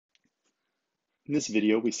In this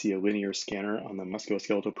video, we see a linear scanner on the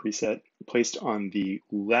musculoskeletal preset placed on the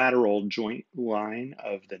lateral joint line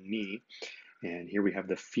of the knee. And here we have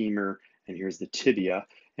the femur, and here's the tibia.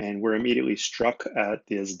 And we're immediately struck at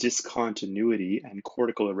this discontinuity and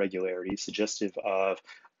cortical irregularity, suggestive of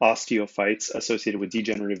osteophytes associated with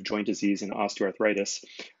degenerative joint disease and osteoarthritis.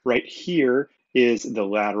 Right here is the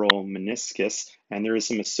lateral meniscus, and there is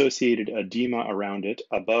some associated edema around it.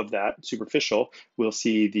 Above that, superficial, we'll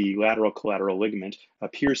see the lateral collateral ligament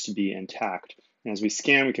appears to be intact. And as we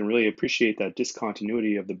scan, we can really appreciate that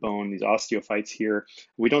discontinuity of the bone, these osteophytes here.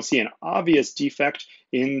 We don't see an obvious defect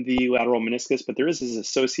in the lateral meniscus, but there is this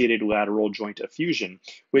associated lateral joint effusion,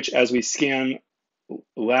 which as we scan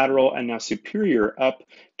lateral and now superior up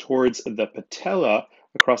towards the patella,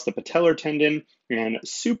 across the patellar tendon and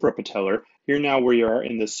suprapatellar. Here now we are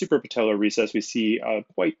in the suprapatellar recess, we see a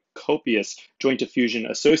quite copious joint effusion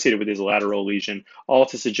associated with this lateral lesion, all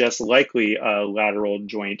to suggest likely a lateral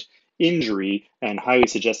joint injury and highly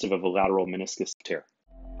suggestive of a lateral meniscus tear.